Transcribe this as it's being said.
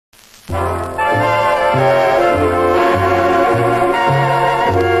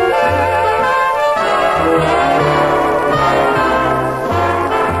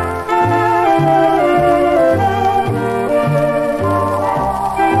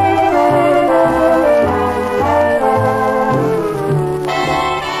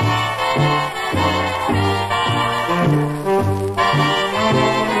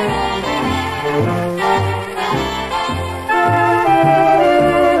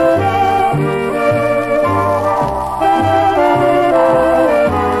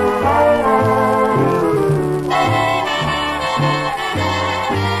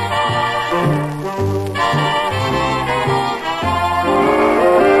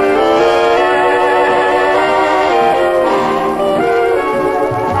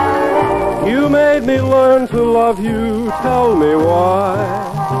You made me learn to love you, tell me why.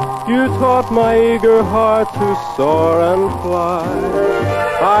 You taught my eager heart to soar and fly.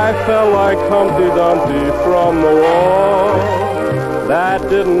 I felt like Humpty Dumpty from the wall. That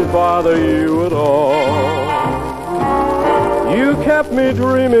didn't bother you at all. You kept me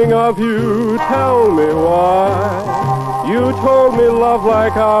dreaming of you, tell me why. You told me love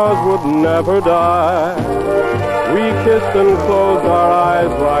like ours would never die. We kissed and closed our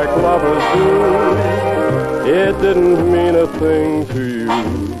eyes like lovers do. It didn't mean a thing to you.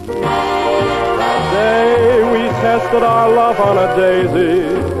 That day we tested our love on a daisy.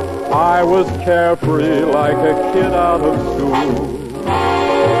 I was carefree like a kid out of school.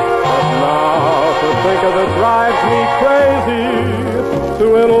 But now to think of it drives me crazy. To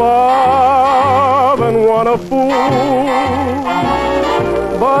in love and want a fool.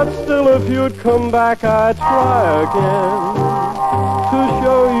 But still, if you'd come back, I'd try again to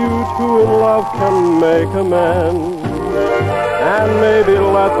show you true love can make amends, and maybe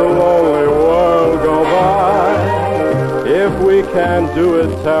let the lonely world go by. If we can't do it,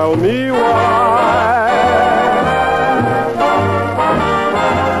 tell me why.